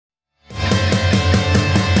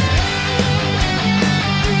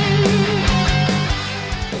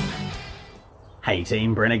Hey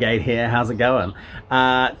team, Brenegade here, how's it going?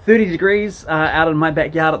 30 degrees out in my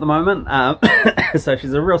backyard at the moment, so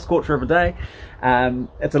she's a real scorcher of a day.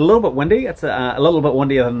 It's a little bit windy, it's a little bit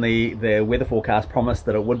windier than the weather forecast promised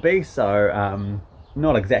that it would be, so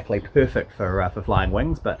not exactly perfect for flying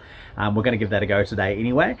wings, but we're going to give that a go today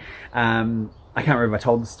anyway. I can't remember if I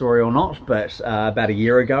told the story or not, but about a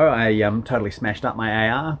year ago I totally smashed up my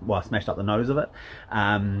AR, well, smashed up the nose of it.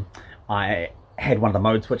 I had one of the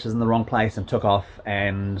mode switches in the wrong place and took off,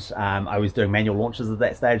 and I was doing manual launches at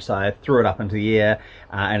that stage, so I threw it up into the air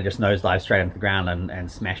and it just nosedived straight into the ground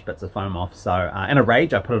and smashed bits of foam off. So in a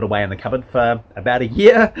rage I put it away in the cupboard for about a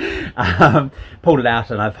year, pulled it out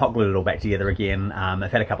and I've hot glued it all back together again.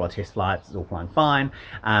 I've had a couple of test flights, it's all flying fine.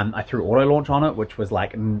 I threw auto launch on it, which was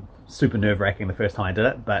like super nerve-wracking the first time I did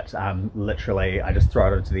it, but literally I just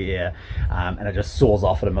throw it into the air and it just soars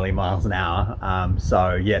off at 1,000,000 miles an hour.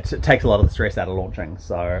 So yeah, it takes a lot of the stress out of launching.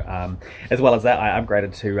 So as well as that, I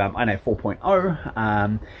upgraded to INAV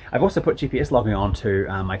 4.0. I've also put GPS logging onto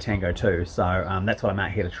my Tango2, so that's what I'm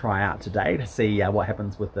out here to try out today, to see what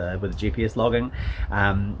happens with the GPS logging.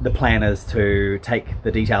 The plan is to take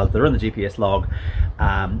the details that are in the GPS log,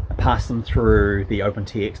 pass them through the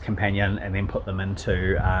OpenTX companion, and then put them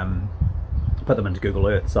into Google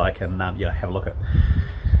Earth, so I can have a look at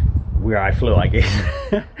where I flew, I guess.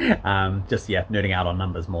 Just nerding out on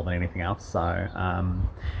numbers more than anything else. So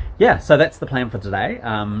yeah, so that's the plan for today.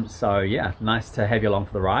 So yeah, nice to have you along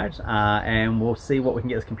for the ride, and we'll see what we can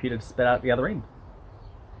get this computer to spit out at the other end.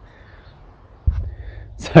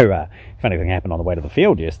 So funny thing happened on the way to the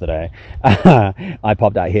field yesterday. I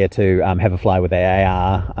popped out here to have a fly with the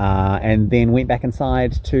AR, and then went back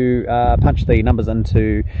inside to punch the numbers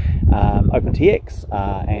into OpenTX,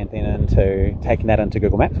 and then into taking that into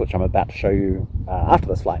Google Maps, which I'm about to show you after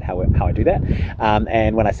this flight how I do that.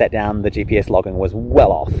 And when I sat down, the GPS logging was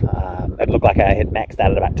well off. It looked like I had maxed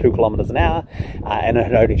out at about 2 kilometers an hour, and it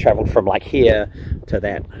had only traveled from like here to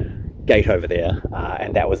that gate over there,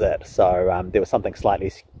 and that was it. So there was something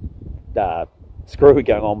slightly screwy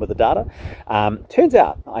going on with the data. Turns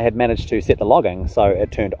out I had managed to set the logging so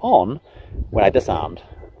it turned on when I disarmed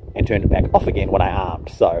and turned it back off again when I armed.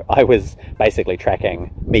 So I was basically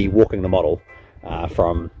tracking me walking the model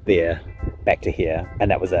from there back to here,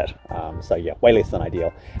 and that was it. So yeah, way less than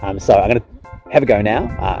ideal. So I'm going to have a go now,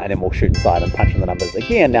 and then we'll shoot inside and punch in the numbers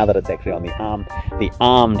again now that it's actually on the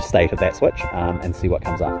armed state of that switch, and see what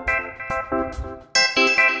comes up.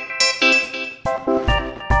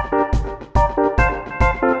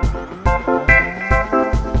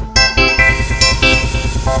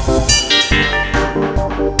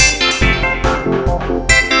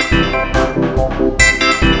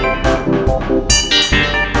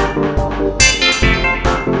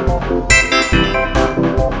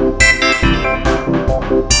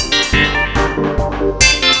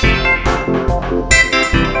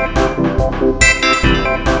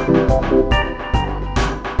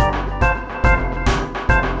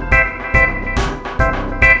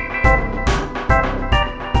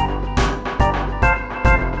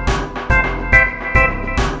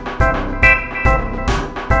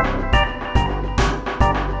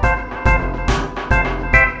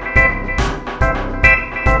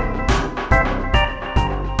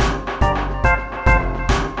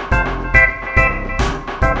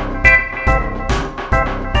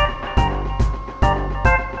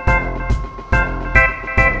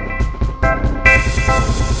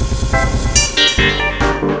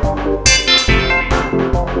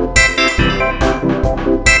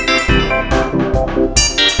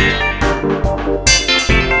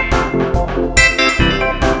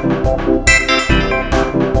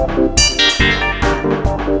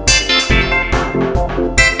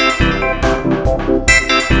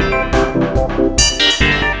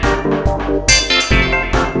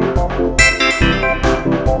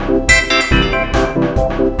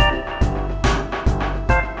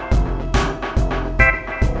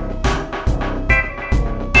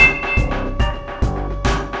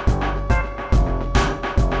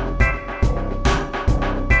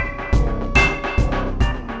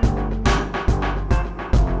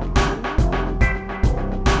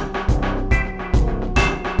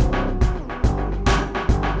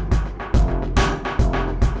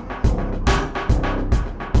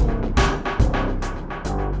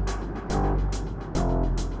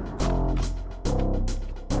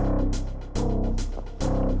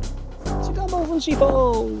 and she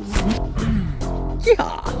falls.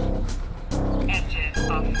 Yeah.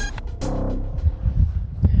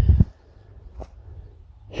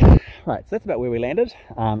 Right, so that's about where we landed.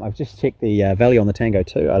 I've just checked the value on the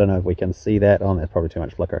Tango2. I don't know if we can see that. Oh, that's probably too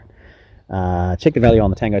much flickering. check the value on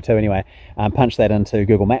the Tango 2 anyway, punch that into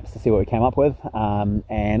Google Maps to see what we came up with,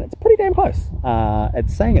 and it's pretty damn close.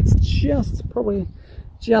 It's saying it's probably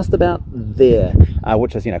just about there,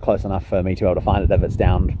 which is, you know, close enough for me to be able to find it if it's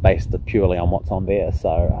down based purely on what's on there.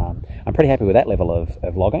 So I'm pretty happy with that level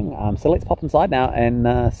of logging. So let's pop inside now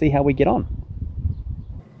and see how we get on.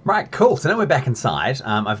 Right, cool. So now we're back inside.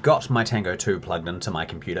 I've got my Tango 2 plugged into my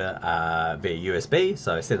computer via USB.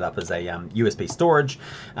 So I set it up as a USB storage,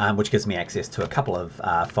 which gives me access to a couple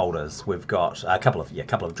of folders. We've got a couple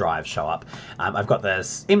of drives show up. I've got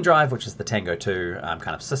this M drive, which is the Tango 2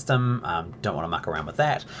 kind of system. Don't want to muck around with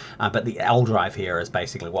that. But the L drive here is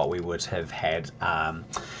basically what we would have had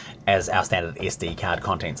as our standard SD card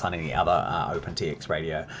contents on any other OpenTX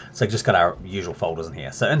radio. So just got our usual folders in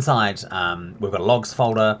here. So inside we've got a logs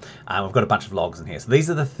folder. We've got a bunch of logs in here. So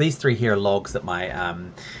these three here are logs that my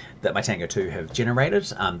Tango 2 have generated.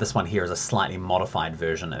 This one here is a slightly modified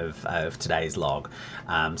version of today's log.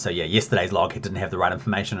 So yeah, yesterday's log didn't have the right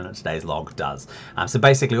information in it, today's log does. So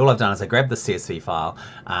basically all I've done is I grabbed the CSV file.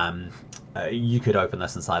 You could open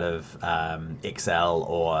this inside of Excel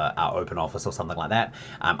or OpenOffice or something like that.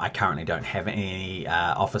 I currently don't have any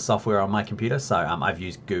Office software on my computer, so I've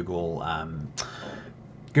used Google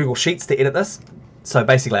Sheets to edit this. So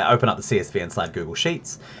basically I open up the CSV inside Google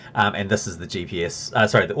Sheets, and this is the GPS,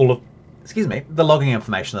 the logging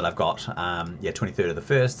information that I've got. Yeah, 23rd of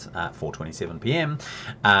the 1st, 4:27 p.m.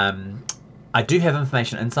 I do have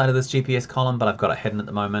information inside of this GPS column, but I've got it hidden at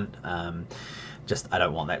the moment. I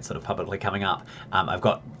don't want that sort of publicly coming up. I've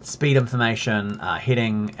got speed information,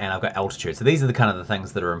 heading, and I've got altitude. So these are the kind of the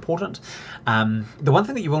things that are important. The one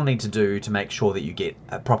thing that you will need to do to make sure that you get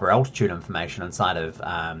proper altitude information inside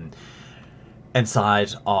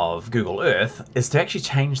of Google Earth is to actually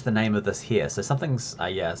change the name of this here. So something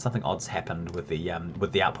odd's happened with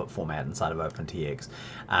the output format inside of OpenTX.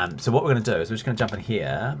 So what we're going to do is we're just going to jump in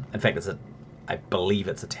here. In fact, I believe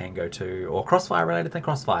it's a Tango 2 or Crossfire related thing,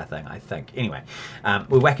 Crossfire thing, I think. Anyway,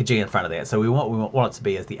 we whack a G in front of that. So we want it to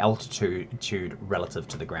be as the altitude relative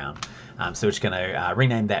to the ground. So we're just going to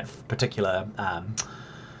rename that particular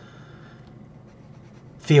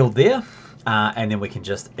field there. And then we can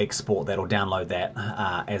just export that or download that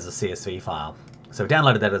as a CSV file. So we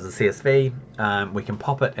downloaded that as a CSV. We can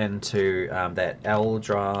pop it into that L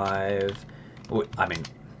drive. I mean,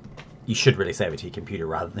 you should really save it to your computer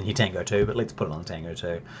rather than your Tango 2, but let's put it on Tango 2.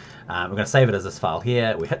 We're going to save it as this file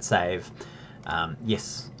here. We hit save.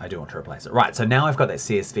 Yes, I do want to replace it. Right, so now I've got that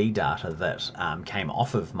CSV data that came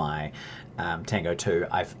off of my Tango 2.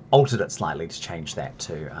 I've altered it slightly to change that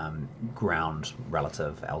to ground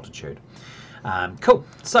relative altitude. Cool.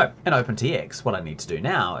 So in OpenTX, what I need to do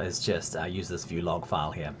now is just use this view log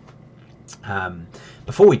file here.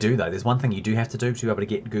 Before we do though, there's one thing you do have to do to be able to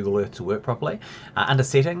get Google Earth to work properly. Under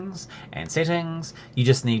settings, you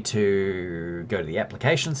just need to go to the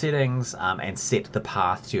application settings and set the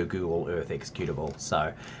path to your Google Earth executable.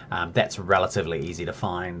 So that's relatively easy to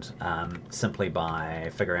find simply by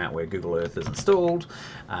figuring out where Google Earth is installed.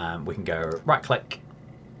 We can go right click,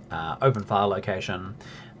 open file location.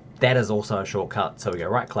 That is also a shortcut, so we go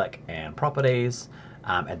right click and properties.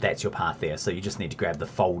 And that's your path there. So you just need to grab the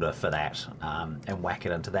folder for that and whack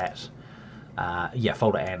it into that.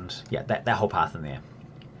 Folder and that whole path in there.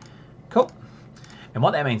 Cool. And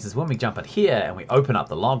what that means is when we jump in here and we open up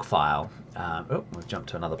the log file, we've jumped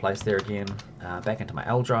to another place there again, back into my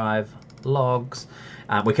L drive, logs.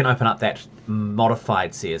 We can open up that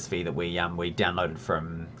modified CSV that we downloaded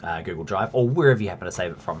from Google Drive or wherever you happen to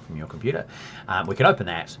save it from your computer. We can open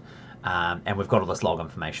that. And we've got all this log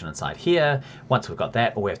information inside here. Once we've got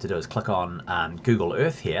that, all we have to do is click on Google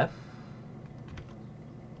Earth here.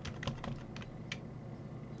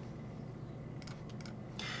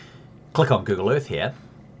 Click on Google Earth here.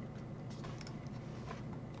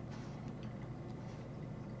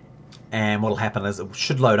 And what will happen is it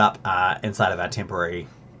should load up inside of our temporary...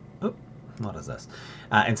 what is this?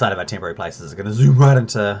 Inside of our temporary places. It's going to zoom right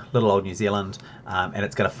into little old New Zealand, and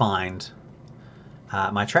it's going to find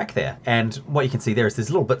my track there. And what you can see there is there's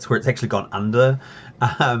little bits where it's actually gone under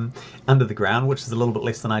the ground, which is a little bit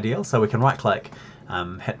less than ideal. So we can right click,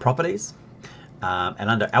 hit properties, and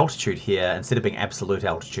under altitude here, instead of being absolute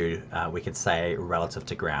altitude, we can say relative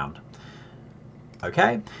to ground.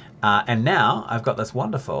 Okay, and now I've got this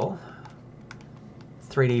wonderful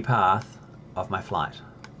 3D path of my flight,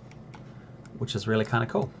 which is really kind of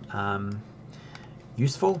cool.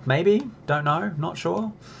 Useful, maybe, don't know, not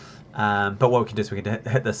sure. But what we can do is we can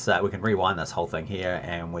hit this, we can rewind this whole thing here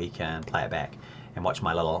and we can play it back and watch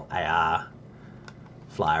my little AR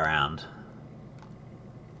fly around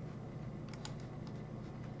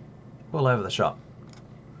all over the shop.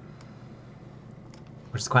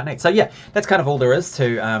 which is quite neat. So yeah, that's kind of all there is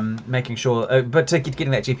to making sure, but to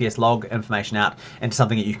getting that GPS log information out into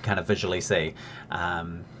something that you can kind of visually see.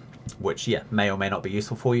 Which, yeah, may or may not be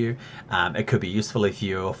useful for you. It could be useful if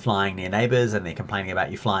you're flying near neighbors and they're complaining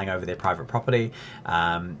about you flying over their private property.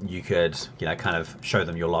 You could, you know, kind of show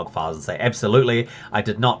them your log files and say, absolutely, I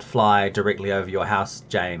did not fly directly over your house,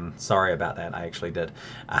 Jane. Sorry about that. I actually did.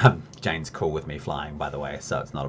 Jane's cool with me flying, by the way, so it's not a